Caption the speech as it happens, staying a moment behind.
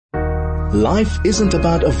Life isn't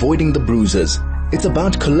about avoiding the bruises. It's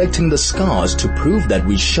about collecting the scars to prove that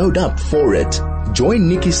we showed up for it. Join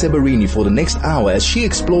Nikki Seberini for the next hour as she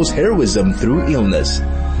explores heroism through illness.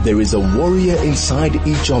 There is a warrior inside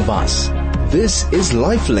each of us. This is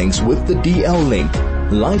Lifelinks with the DL Link.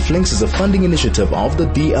 Lifelinks is a funding initiative of the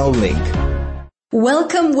DL Link.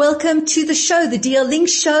 Welcome to the show, the DL Link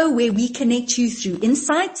show, where we connect you through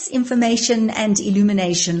insights, information and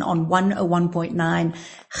illumination on 101.9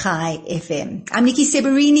 Chai FM. I'm Nikki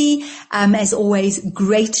Seberini. As always,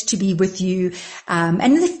 great to be with you. And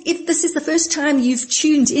if this is the first time you've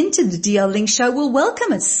tuned into the DL Link show, well,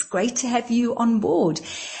 welcome. It's great to have you on board.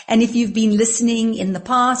 And if you've been listening in the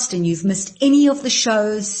past and you've missed any of the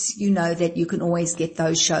shows, you know that you can always get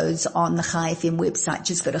those shows on the Chai FM website.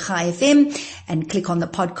 Just go to Chai FM and click on the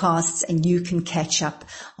podcasts and you can catch up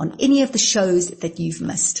on any of the shows that you've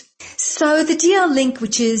missed. So the DL Link,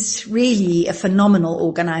 which is really a phenomenal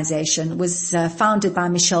organization, was founded by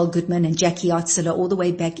Michelle Goodman and Jackie Artsela all the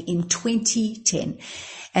way back in 2010.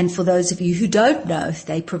 And for those of you who don't know,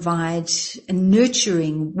 they provide a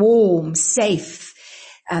nurturing, warm, safe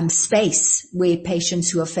space where patients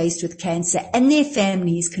who are faced with cancer and their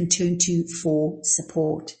families can turn to for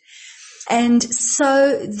support. And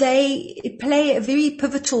so they play a very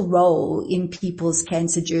pivotal role in people's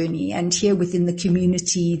cancer journey. And here within the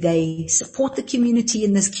community, they support the community,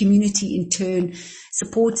 and this community in turn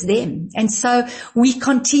supports them. And so we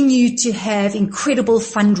continue to have incredible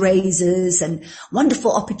fundraisers and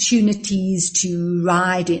wonderful opportunities to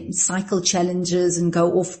ride in cycle challenges and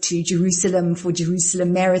go off to Jerusalem for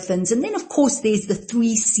Jerusalem marathons. And then, of course, there's the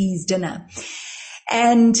 3 C's dinner.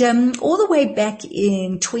 And all the way back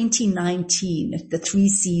in 2019, at the 3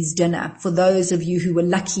 C's dinner, for those of you who were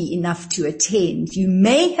lucky enough to attend, you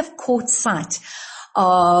may have caught sight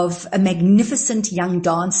of a magnificent young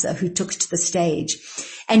dancer who took to the stage.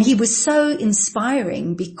 And he was so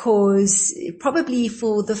inspiring because probably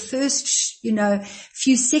for the first,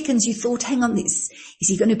 few seconds you thought, hang on, is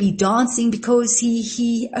he going to be dancing? Because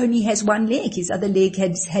he only has one leg. His other leg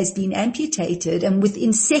has been amputated. And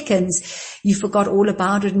within seconds you forgot all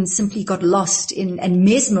about it and simply got lost in and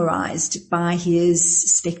mesmerized by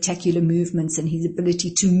his spectacular movements and his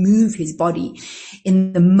ability to move his body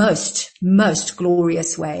in the most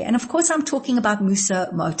glorious way. And of course I'm talking about Musa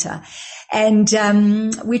Mota. And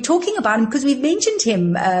we're talking about him because we've mentioned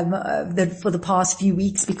him for the past few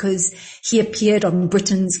weeks because he appeared on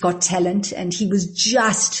Britain's Got Talent and he was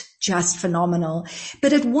just phenomenal.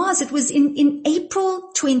 But it was in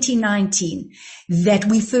April 2019 that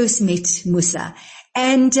we first met Musa.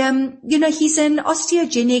 And, he's an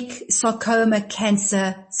osteogenic sarcoma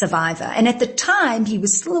cancer survivor. And at the time, he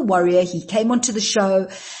was still a warrior. He came onto the show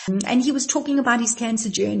and he was talking about his cancer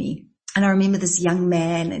journey. And I remember this young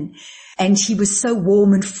man and he was so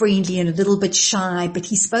warm and friendly and a little bit shy, but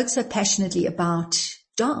he spoke so passionately about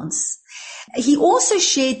dance. He also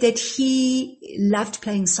shared that he loved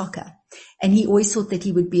playing soccer and he always thought that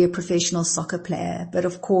he would be a professional soccer player. But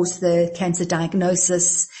of course, the cancer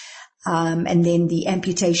diagnosis and then the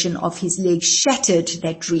amputation of his leg shattered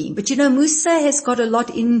that dream. But Musa has got a lot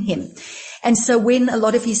in him. And so when a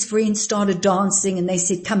lot of his friends started dancing and they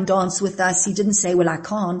said, come dance with us, he didn't say, well, I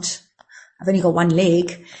can't. I've only got one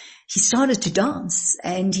leg. He started to dance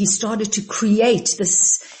and he started to create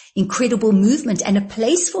this incredible movement and a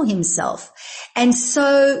place for himself. And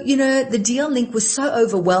so, the DL Link was so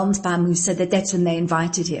overwhelmed by Musa that's when they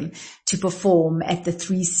invited him to perform at the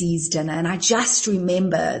 3 C's dinner. And I just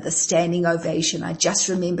remember the standing ovation. I just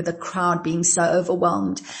remember the crowd being so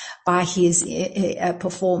overwhelmed by his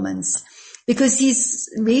performance. Because he's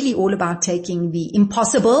really all about taking the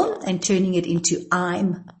impossible and turning it into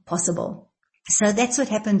I'm possible. So that's what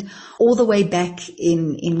happened all the way back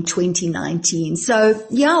in 2019. So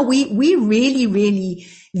yeah, we really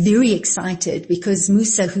very excited because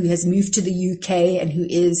Musa, who has moved to the UK and who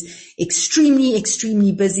is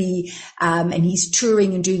extremely busy, and he's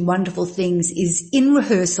touring and doing wonderful things, is in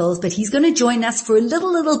rehearsals, but he's going to join us for a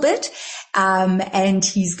little bit. And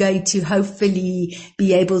he's going to hopefully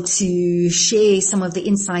be able to share some of the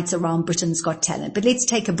insights around Britain's Got Talent. But let's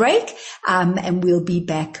take a break, and we'll be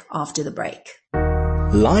back after the break.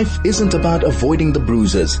 Life isn't about avoiding the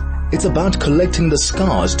bruises. It's about collecting the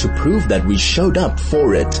scars to prove that we showed up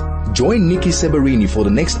for it. Join Nikki Seberini for the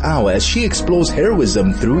next hour as she explores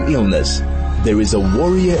heroism through illness. There is a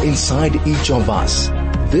warrior inside each of us.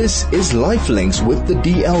 This is Lifelinks with the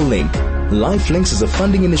DL Link. Lifelinks is a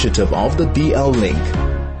funding initiative of the DL Link.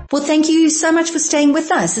 Well, thank you so much for staying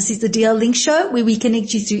with us. This is the DL Link Show, where we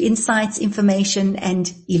connect you through insights, information,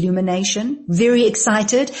 and illumination. Very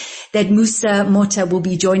excited that Musa Mota will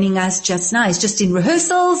be joining us just now. He's just in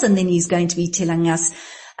rehearsals, and then he's going to be telling us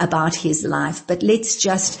about his life. But let's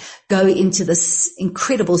just go into this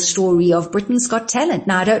incredible story of Britain's Got Talent.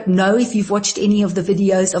 Now, I don't know if you've watched any of the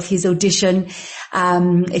videos of his audition,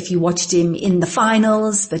 if you watched him in the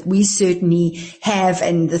finals, but we certainly have,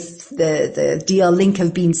 and the DL Link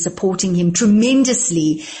have been supporting him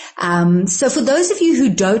tremendously. So for those of you who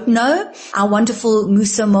don't know, our wonderful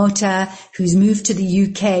Musa Mota, who's moved to the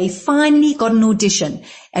UK, finally got an audition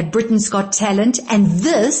at Britain's Got Talent, and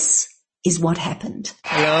this is what happened.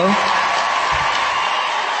 Hello.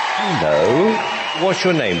 Hello. What's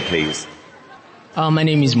your name, please? My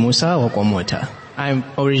name is Musa Okwamota. I'm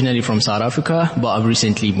originally from South Africa, but I've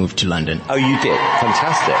recently moved to London. Oh, you did?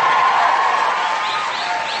 Fantastic.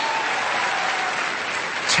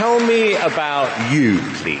 Tell me about you,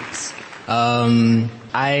 please.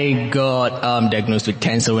 I got diagnosed with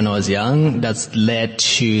cancer when I was young. That's led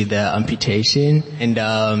to the amputation. And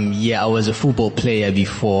I was a football player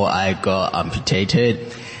before I got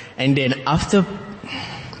amputated. And then after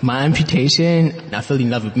my amputation, I fell in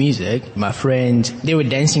love with music. My friends, they were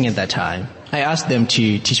dancing at that time. I asked them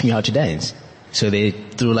to teach me how to dance. So they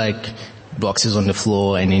threw like boxes on the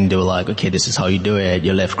floor, and then they were like, okay, this is how you do it.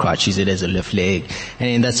 Your left crotch, use it as a left leg. And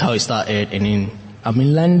then that's how it started. And then I'm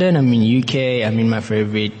in London, I'm in UK, I'm in my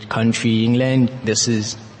favorite country, England. This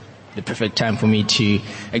is the perfect time for me to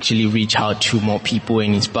actually reach out to more people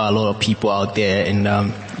and inspire a lot of people out there. And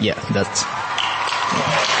that's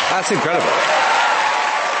incredible.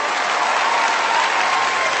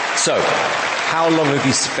 So, how long have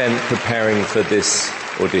you spent preparing for this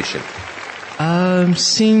audition?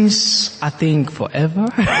 Since I think forever.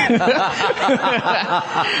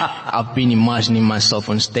 I've been imagining myself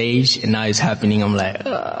on stage, and now it's happening. I'm like,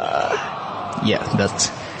 I get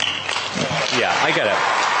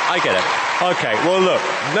it. Okay, well look,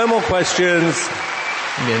 no more questions.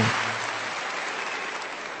 Yeah.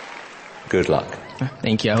 Good luck.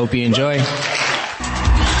 Thank you. I hope you enjoy.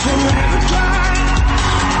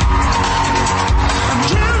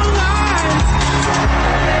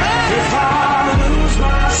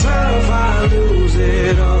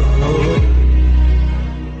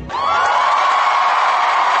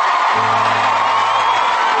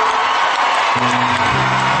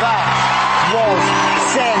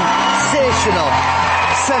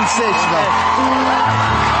 Sensational.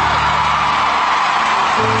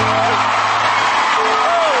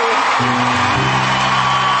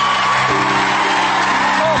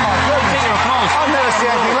 Oh my goodness. I've never seen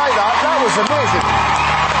anything like that. That was amazing.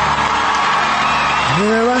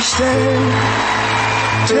 Here I stand,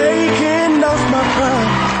 taking off my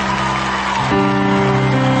pride,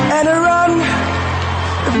 and I run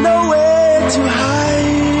with nowhere to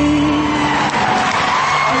hide.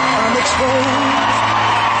 I'm exposed.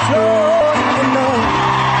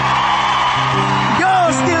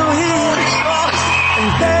 You're still here, and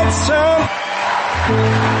that's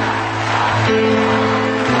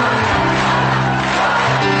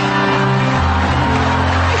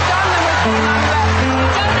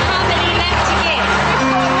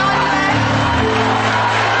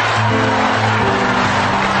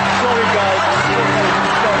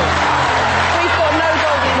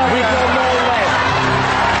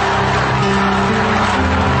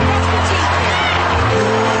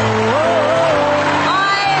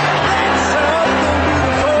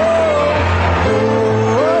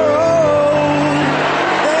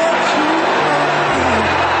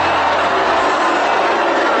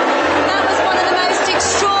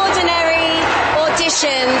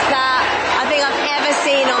that I think I've ever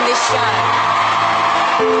seen on this show.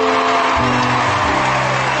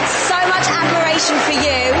 So much admiration for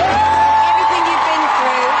you, everything you've been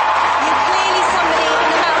through. You're clearly somebody,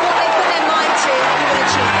 no matter what they put their mind to, you will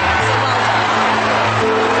achieve it. So well done.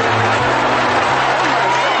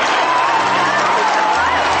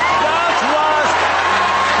 That was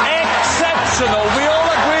exceptional. We all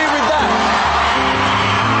agree with that.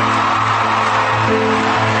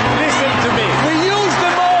 Listen to me. We use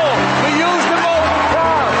them all. We use them all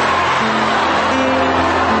proud.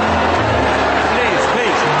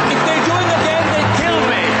 Please. If they do it again, they kill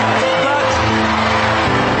me.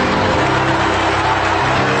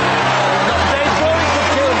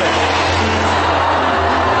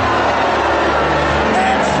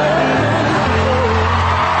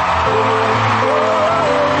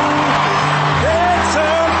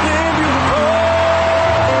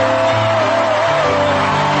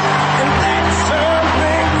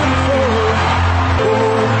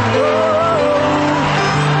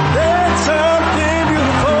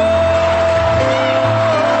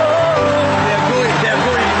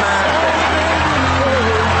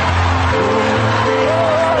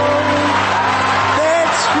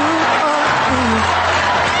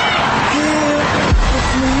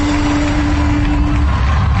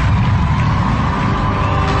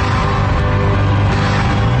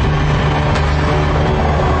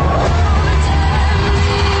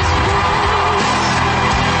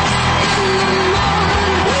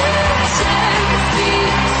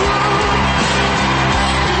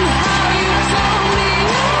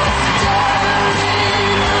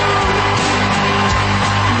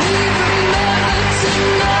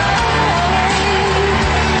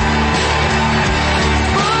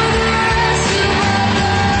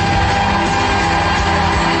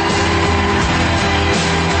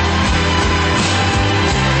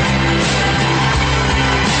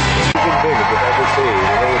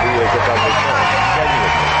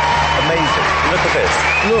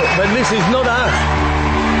 Look, but this is not us.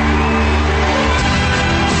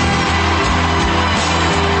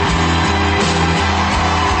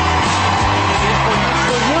 It's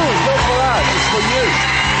for you, it's not for us, it's for you.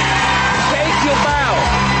 Take your bow.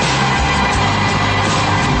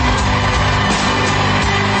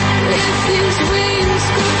 If these wings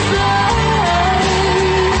could fly.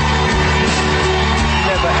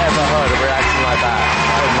 Never ever heard a reaction like that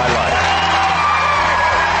in my life.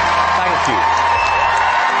 Thank you.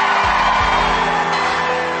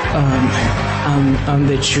 I'm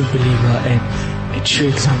the true believer and a true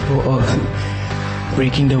example of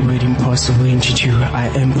breaking the word impossible into two. I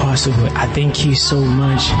am possible. I thank you so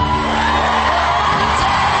much.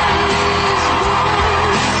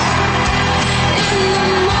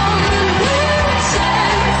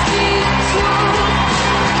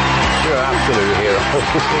 You're an absolute hero.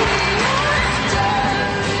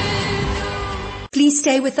 Please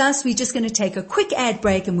stay with us. We're just going to take a quick ad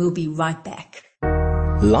break and we'll be right back.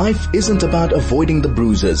 Life isn't about avoiding the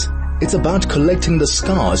bruises. It's about collecting the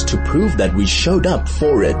scars to prove that we showed up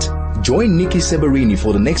for it. Join Nikki Seberini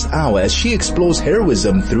for the next hour as she explores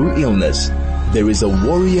heroism through illness. There is a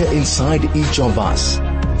warrior inside each of us.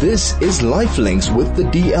 This is Lifelinks with the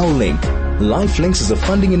DL Link. Lifelinks is a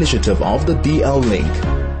funding initiative of the DL Link.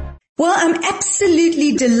 Well, I'm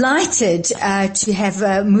absolutely delighted to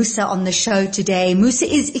have Musa on the show today. Musa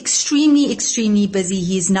is extremely, extremely busy.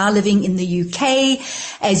 He is now living in the UK,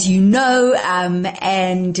 as you know,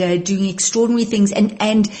 and doing extraordinary things.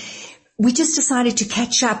 And we just decided to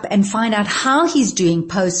catch up and find out how he's doing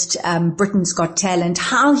post Britain's Got Talent,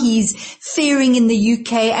 how he's faring in the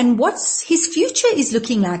UK, and what's his future is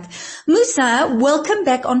looking like. Musa, welcome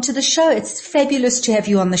back onto the show. It's fabulous to have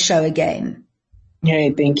you on the show again.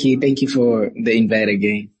 Hey, thank you. Thank you for the invite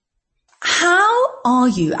again. How are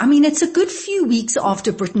you? I mean, it's a good few weeks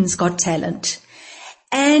after Britain's Got Talent.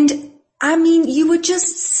 And I mean, you were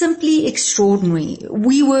just simply extraordinary.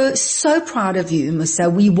 We were so proud of you, Musa.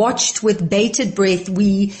 We watched with bated breath.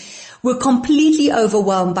 We were completely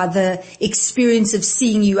overwhelmed by the experience of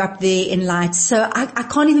seeing you up there in lights. So I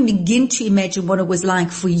can't even begin to imagine what it was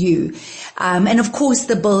like for you. And of course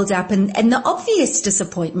the build up and the obvious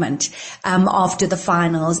disappointment, after the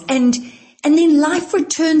finals. And then life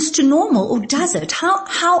returns to normal, or does it?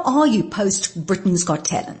 How are you post Britain's Got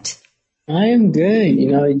Talent? I am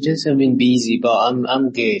good. I just have been busy, but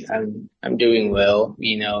I'm good. I'm doing well.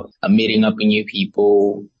 I'm meeting up with new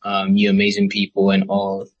people, new amazing people and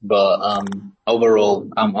all. But overall,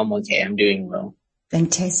 I'm okay. I'm doing well.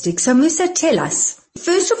 Fantastic. So Musa, tell us,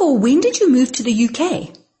 first of all, when did you move to the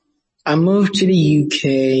UK? I moved to the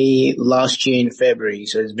UK last year in February,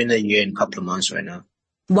 so it's been a year and a couple of months right now.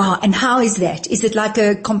 Wow. And how is that? Is it like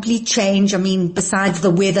a complete change? I mean, besides the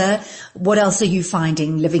weather, what else are you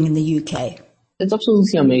finding living in the UK? It's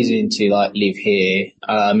absolutely amazing to live here.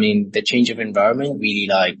 The change of environment really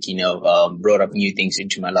brought up new things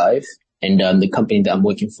into my life. And the company that I'm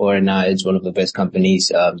working for now is one of the best companies,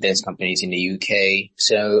 dance companies in the UK.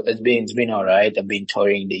 So it's been all right. I've been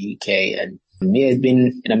touring the UK, and it's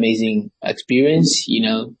been an amazing experience,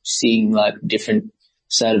 seeing different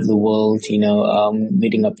side of the world,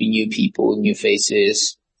 meeting up with new people, new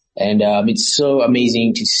faces. And it's so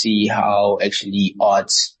amazing to see how actually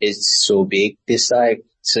arts is so big this side.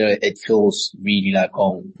 So it feels really like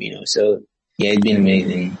home, So yeah, it's been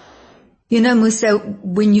amazing. Musa,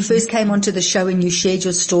 when you first came onto the show and you shared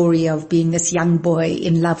your story of being this young boy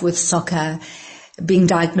in love with soccer, being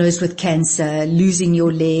diagnosed with cancer, losing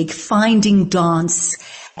your leg, finding dance,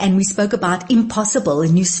 and we spoke about impossible,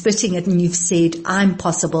 and you splitting it and you've said, I'm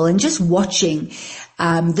possible, and just watching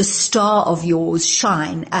the star of yours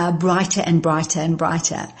shine brighter and brighter and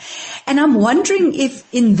brighter. And I'm wondering if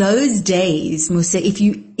in those days, Musa, if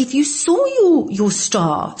you saw your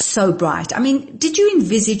star so bright, I mean, did you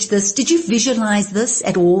envisage this? Did you visualize this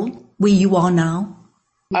at all where you are now?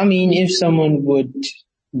 I mean, if someone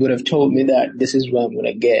would have told me that this is what I'm going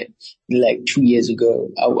to get 2 years ago,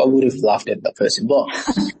 I would have laughed at that person. But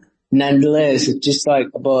nonetheless, it's just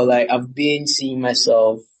I've been seeing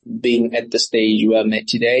myself being at the stage where I'm at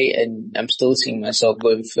today, and I'm still seeing myself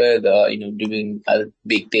going further, doing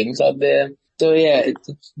big things out there. So yeah, it's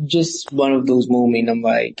just one of those moments. I'm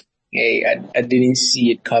like, hey, I didn't see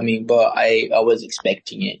it coming, but I was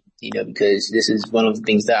expecting it, because this is one of the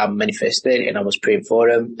things that I manifested, and I was praying for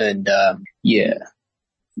them, and yeah.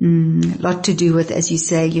 Lot to do with, as you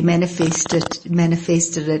say, you manifested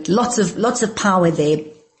it. Lots of power there.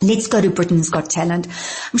 Let's go to Britain's Got Talent.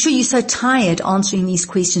 I'm sure you're so tired answering these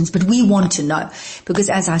questions, but we want to know because,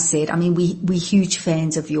 as I said, I mean, we're huge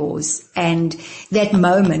fans of yours. And that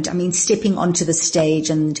moment, I mean, stepping onto the stage,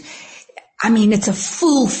 and I mean, it's a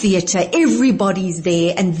full theatre. Everybody's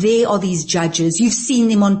there, and there are these judges. You've seen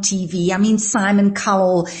them on TV. I mean, Simon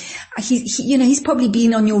Cowell, he's probably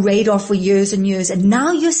been on your radar for years and years, and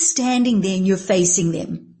now you're standing there and you're facing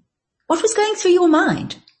them. What was going through your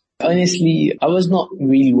mind? Honestly, I was not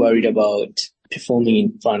really worried about performing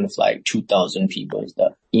in front of like 2,000 people and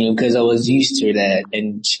stuff, because I was used to that.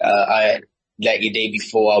 And like the day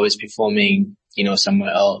before I was performing,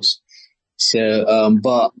 somewhere else. So,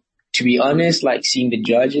 but to be honest, like seeing the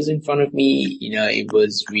judges in front of me, it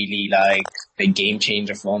was really like a game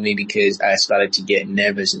changer for me, because I started to get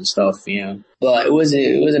nervous and stuff, But it was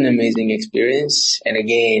an amazing experience. And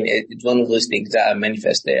again, it's one of those things that I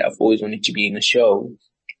manifested. I've always wanted to be in a show.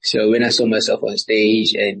 So when I saw myself on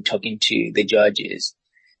stage and talking to the judges,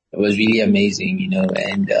 it was really amazing,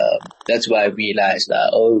 and that's why I realized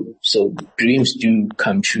that, so dreams do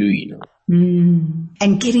come true,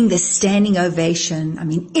 And getting the standing ovation. I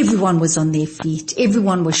mean, everyone was on their feet.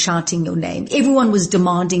 Everyone was shouting your name. Everyone was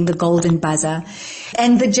demanding the golden buzzer.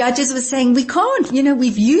 And the judges were saying, we can't,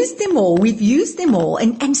 we've used them all. We've used them all.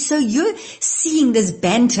 And so you're seeing this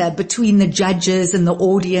banter between the judges and the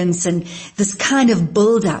audience and this kind of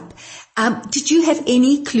build up. Did you have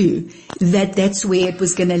any clue that that's where it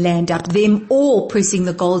was going to land up, them all pressing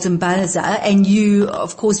the golden buzzer and you,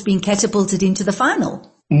 of course, being catapulted into the final?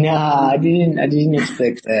 Nah, I didn't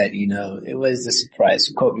expect that, It was a surprise.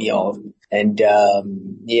 It caught me off. And,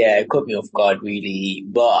 it caught me off guard really.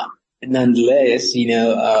 But nonetheless, it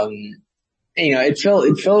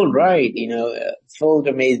felt right, it felt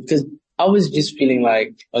amazing, because I was just feeling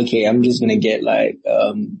like, okay, I'm just gonna get like,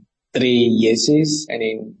 3 yeses and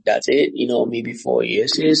then that's it, maybe 4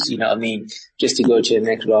 yeses, just to go to the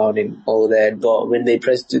next round and all that. But when they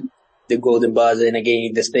pressed the golden buzzer and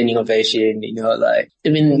again the standing ovation,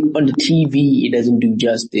 on the TV it doesn't do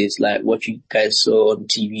justice. Like what you guys saw on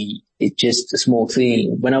TV, it's just a small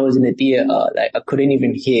thing. When I was in the theater, like I couldn't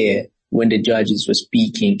even hear when the judges were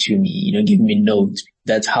speaking to me, giving me notes.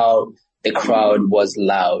 That's how the crowd was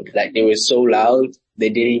loud. Like they were so loud, they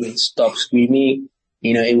didn't even stop screaming.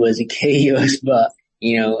 It was a chaos, but,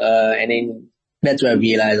 and then that's where I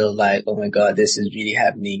realized I was like, oh my God, this is really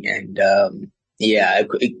happening. And,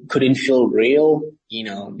 it couldn't feel real,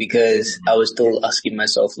 because I was still asking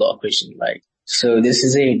myself a lot of questions like, so this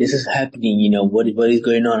is it, this is happening, what is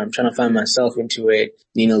going on? I'm trying to find myself into it,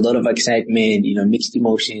 a lot of excitement, mixed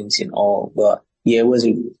emotions and all, but yeah, it was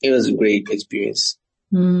a great experience.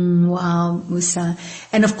 Wow, Musa.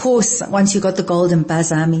 And of course, once you got the golden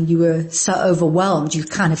buzzer, I mean, you were so overwhelmed, you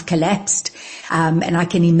kind of collapsed. And I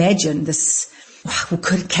can imagine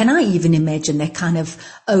can I even imagine that kind of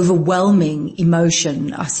overwhelming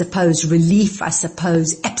emotion? I suppose relief, I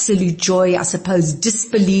suppose absolute joy, I suppose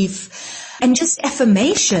disbelief, and just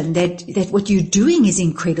affirmation that what you're doing is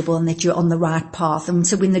incredible and that you're on the right path. And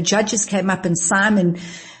so when the judges came up and Simon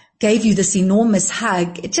gave you this enormous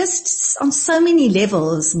hug, it just on so many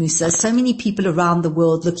levels, Musa, so many people around the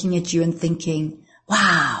world looking at you and thinking,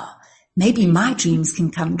 wow, maybe my dreams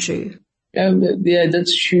can come true. Yeah,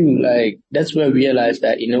 that's true. Like, that's where I realized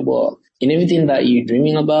that, what, in everything that you're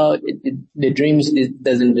dreaming about, the dreams, it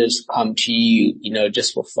doesn't just come to you,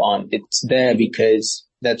 just for fun. It's there because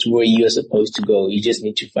that's where you're supposed to go. You just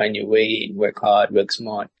need to find your way and work hard, work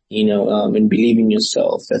smart, and believe in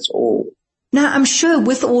yourself. That's all. Now, I'm sure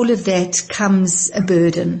with all of that comes a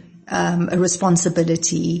burden, a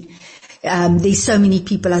responsibility. There's so many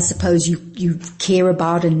people, I suppose, you care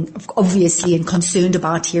about and obviously and concerned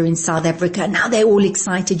about here in South Africa. Now they're all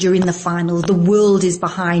excited. You're in the final. The world is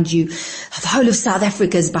behind you. The whole of South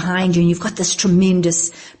Africa is behind you. And you've got this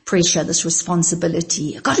tremendous pressure, this responsibility.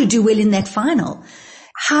 You've got to do well in that final.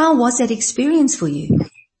 How was that experience for you?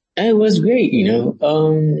 It was great,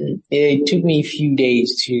 it took me a few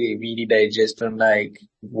days to really digest on like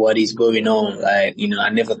what is going on. Like, I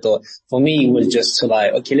never thought, for me, it was just to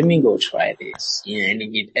like, okay, let me go try this, and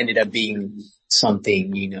it ended up being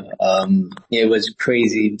something, it was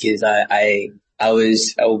crazy because I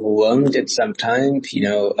was overwhelmed at some time,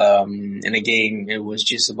 and again, it was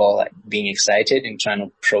just about like being excited and trying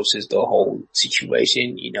to process the whole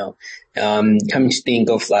situation, coming to think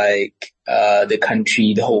of like,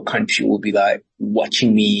 the whole country will be like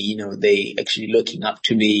watching me, they actually looking up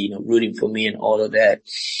to me, rooting for me and all of that.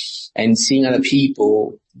 And seeing other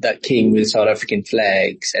people that came with South African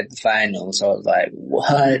flags at the finals, I was like,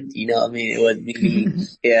 what? It was really,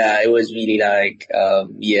 it was really like,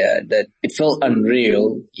 that it felt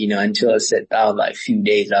unreal, until I sat down like a few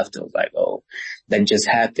days after. I was like, oh, that just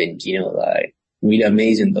happened, like really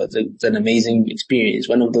amazing though. It's an amazing experience.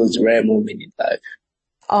 One of those rare moments in life.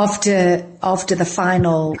 After the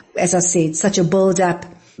final, as I said, such a build up.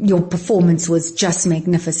 your performance was just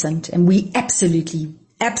magnificent, and we absolutely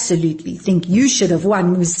think you should have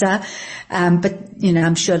won, Musa. But,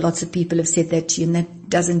 I'm sure lots of people have said that to you, and that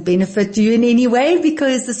doesn't benefit you in any way,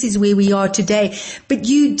 because this is where we are today. But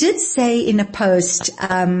you did say in a post,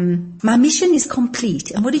 my mission is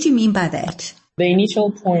complete. And what did you mean by that? The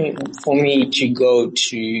initial point for me to go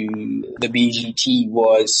to the BGT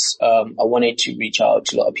was I wanted to reach out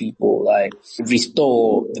to a lot of people, like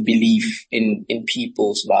restore the belief in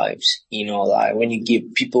people's lives. Like when you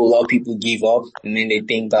give people, a lot of people give up and then they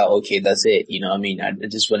think that, okay, that's it. I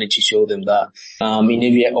just wanted to show them that in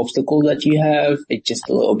every obstacle that you have, it's just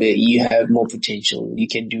a little bit, you have more potential. You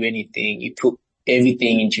can do anything. You put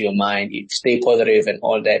everything into your mind, you stay positive and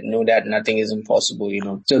all that, know that nothing is impossible,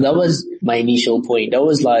 So that was my initial point. That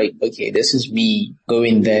was like, okay, this is me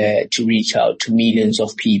going there to reach out to millions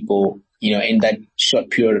of people, in that short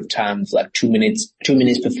period of time, like 2 minutes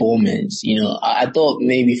performance, I thought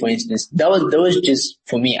maybe, for instance, that was just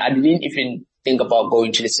for me. I didn't even think about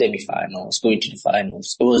going to the semi-finals, going to the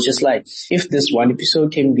finals. It was just like, if this one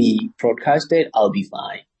episode can be broadcasted, I'll be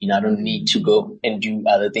fine. I don't need to go and do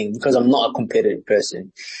other things because I'm not a competitive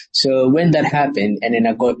person. So when that happened, and then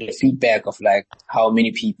I got the feedback of like how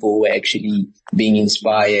many people were actually being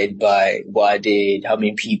inspired by what I did, how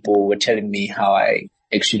many people were telling me how I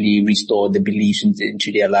actually restored the beliefs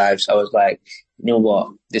into their lives, I was like, you know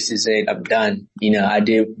what, this is it, I'm done. I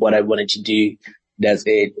did what I wanted to do. That's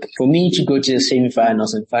it. For me to go to the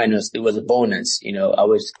semi-finals and finals, it was a bonus.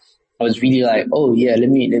 I was really like, oh yeah, let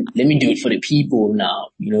me do it for the people now.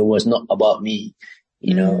 It was not about me,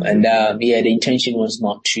 and the intention was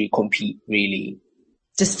not to compete really.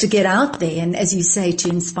 Just to get out there and, as you say, to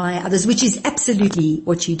inspire others, which is absolutely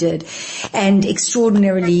what you did. And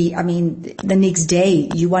extraordinarily, the next day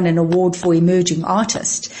you won an award for Emerging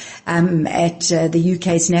Artist at the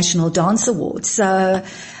UK's National Dance Awards. So,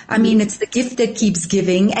 it's the gift that keeps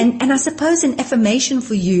giving. And I suppose an affirmation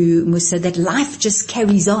for you, Musa, that life just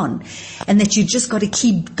carries on and that you just got to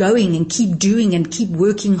keep going and keep doing and keep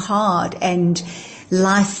working hard, and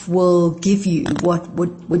life will give you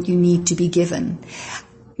what you need to be given.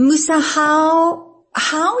 Musa,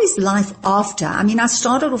 how is life after? I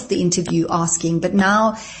started off the interview asking, but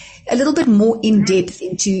now a little bit more in depth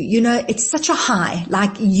into, it's such a high,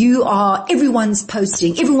 like everyone's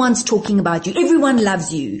posting, everyone's talking about you, everyone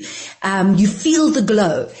loves you, you feel the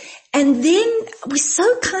glow. And then we're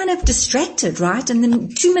so kind of distracted, right? And then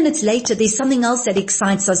 2 minutes later, there's something else that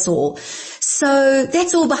excites us all. So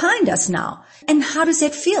that's all behind us now. And how does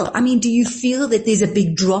that feel? Do you feel that there's a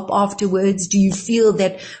big drop afterwards? Do you feel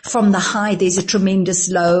that from the high there's a tremendous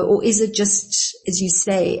low? Or is it just, as you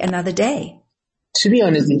say, another day? To be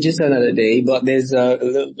honest, it's just another day, but there's a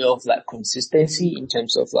little bit of like consistency in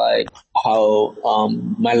terms of like how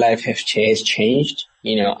my life has changed,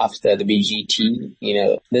 after the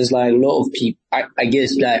BGT. There's like a lot of people, I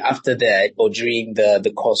guess like after that or during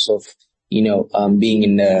the course of, being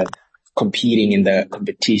in the competing in the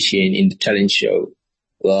competition, in the talent show,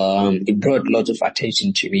 it brought lots of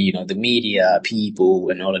attention to me, the media, people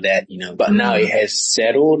and all of that, but now it has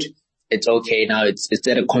settled. It's okay now. It's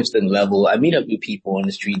at a constant level. I meet up with people on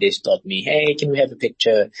the street. They stop me. Hey, can we have a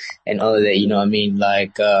picture? And all of that,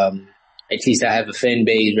 at least I have a fan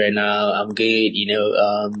base right now. I'm good,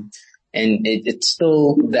 and it's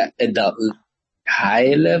still at that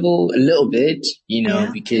higher level a little bit,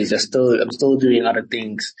 because I'm still doing other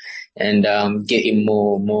things and, getting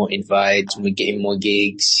more invites, we're getting more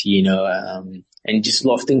gigs, and just a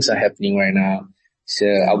lot of things are happening right now. So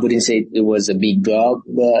I wouldn't say it was a big drop,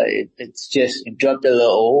 but it dropped a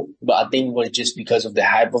little, but I think it was just because of the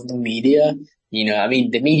hype of the media.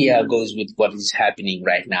 The media goes with what is happening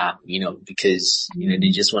right now, because, they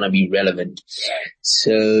just want to be relevant.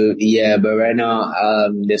 So yeah, but right now,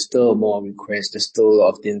 there's still more requests. There's still a lot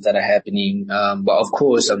of things that are happening. But of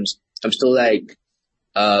course, I'm still like,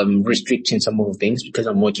 restricting some of the things because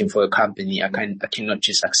I'm working for a company. I cannot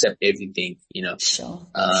just accept everything, Sure.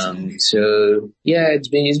 So yeah, it's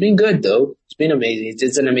been good though. It's been amazing.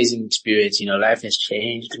 It's an amazing experience. Life has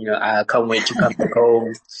changed. I can't wait to come back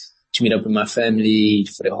home to meet up with my family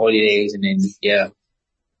for the holidays, and then yeah.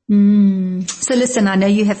 So listen, I know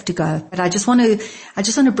you have to go, but I just want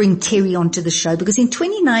to bring Terry onto the show because in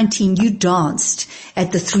 2019 you danced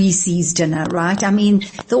at the 3C's dinner, right?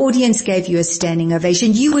 The audience gave you a standing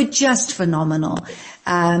ovation. You were just phenomenal.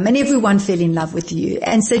 And everyone fell in love with you.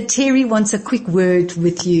 And so Terry wants a quick word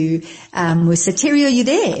with you. So Terry, are you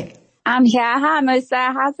there? I'm here. Hi, Musa.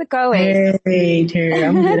 How's it going? Hey, Terry,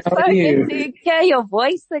 I'm good. How are you? So good to hear your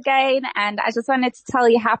voice again. And I just wanted to tell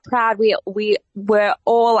you how proud we were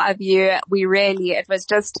all of you. It was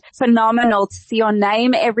just phenomenal to see your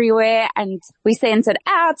name everywhere, and we sent it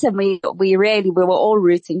out, and we were all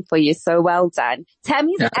rooting for you. So well done.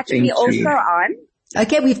 Tammy's actually also on.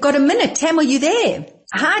 Okay, we've got a minute. Tam, are you there?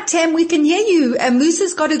 Hi, Tam, we can hear you.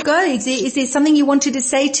 Musa's got to go. Is there something you wanted to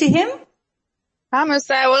say to him? Hi,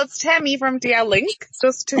 Musa. Well, it's Tammy from DL Link.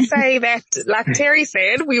 Just to say that, like Terry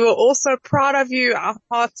said, we were also proud of you. Our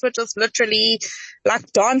hearts were just literally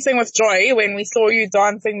like dancing with joy when we saw you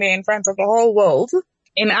dancing there in front of the whole world.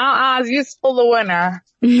 In our eyes, you're still the winner.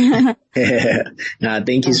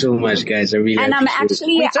 Thank you so much, guys. I really and I'm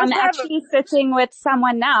appreciate it. actually sitting with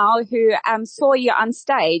someone now who saw you on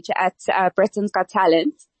stage at Britain's Got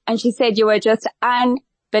Talent, and she said you were just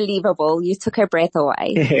unbelievable. You took her breath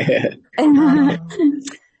away.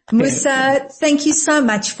 Musa, thank you so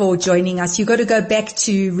much for joining us. You've got to go back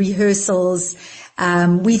to rehearsals.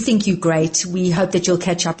 We think you're great. We hope that you'll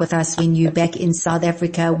catch up with us when you're back in South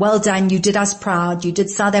Africa. Well done. You did us proud. You did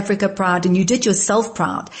South Africa proud, and you did yourself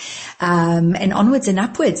proud. And onwards and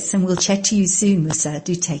upwards. And we'll chat to you soon, Musa.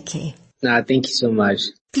 Do take care. Thank you so much.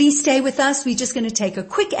 Please stay with us. We're just going to take a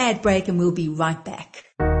quick ad break, and we'll be right back.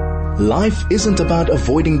 Life isn't about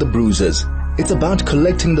avoiding the bruises. It's about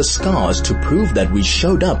collecting the scars to prove that we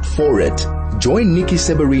showed up for it. Join Nikki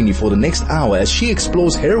Seberini for the next hour as she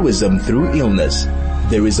explores heroism through illness.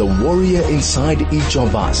 There is a warrior inside each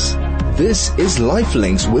of us. This is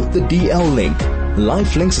Lifelinks with the DL Link.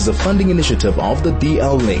 Lifelinks is a funding initiative of the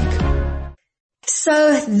DL Link.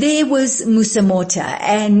 So there was Musa Mota,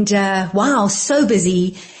 and wow, so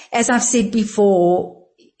busy, as I've said before,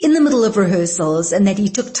 in the middle of rehearsals, and that he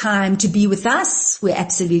took time to be with us. We're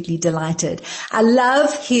absolutely delighted. I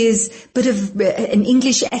love his bit of an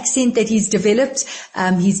English accent that he's developed.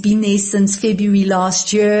 He's been there since February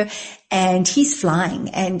last year, and he's flying,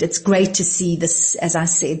 and it's great to see this, as I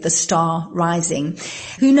said, the star rising.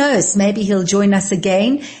 Who knows, maybe he'll join us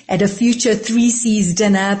again at a future 3C's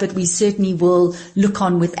dinner, but we certainly will look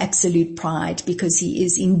on with absolute pride, because he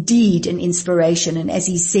is indeed an inspiration, and as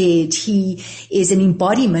he said, he is an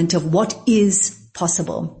embodiment of what is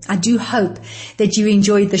possible. I do hope that you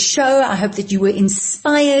enjoyed the show. I hope that you were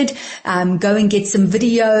inspired. Go and get some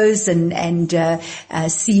videos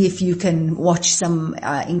and see if you can watch some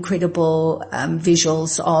incredible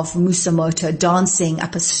visuals of Musa Mota dancing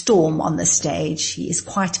up a storm on the stage. He is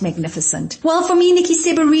quite magnificent. Well, for me, Nikki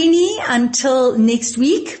Seberini, until next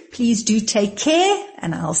week, please do take care,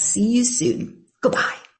 and I'll see you soon. Goodbye.